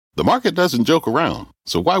The market doesn't joke around,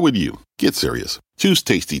 so why would you? Get serious. Choose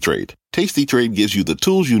Tasty Trade. Tasty Trade gives you the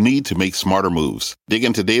tools you need to make smarter moves. Dig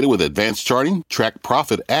into data with advanced charting, track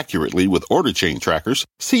profit accurately with order chain trackers,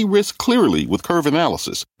 see risk clearly with curve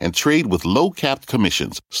analysis, and trade with low-capped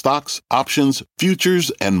commissions, stocks, options,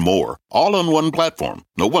 futures, and more. All on one platform.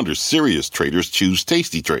 No wonder serious traders choose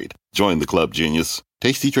Tasty Trade. Join the club, genius.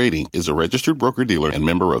 Tasty Trading is a registered broker-dealer and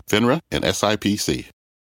member of FINRA and SIPC.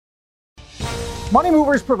 Money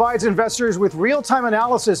Movers provides investors with real-time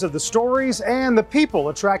analysis of the stories and the people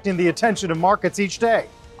attracting the attention of markets each day.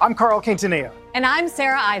 I'm Carl Quintanilla. And I'm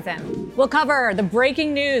Sarah Eisen. We'll cover the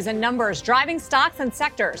breaking news and numbers driving stocks and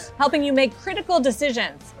sectors, helping you make critical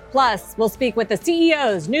decisions. Plus, we'll speak with the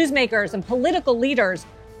CEOs, newsmakers, and political leaders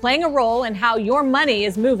playing a role in how your money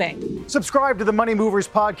is moving. Subscribe to the Money Movers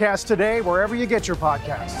podcast today, wherever you get your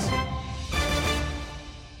podcasts.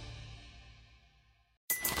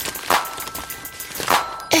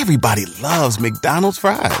 Everybody loves McDonald's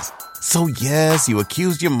fries. So yes, you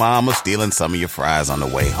accused your mom of stealing some of your fries on the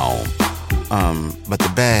way home. But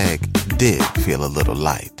the bag did feel a little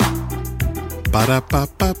light.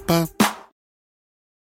 Ba-da-ba-ba-ba.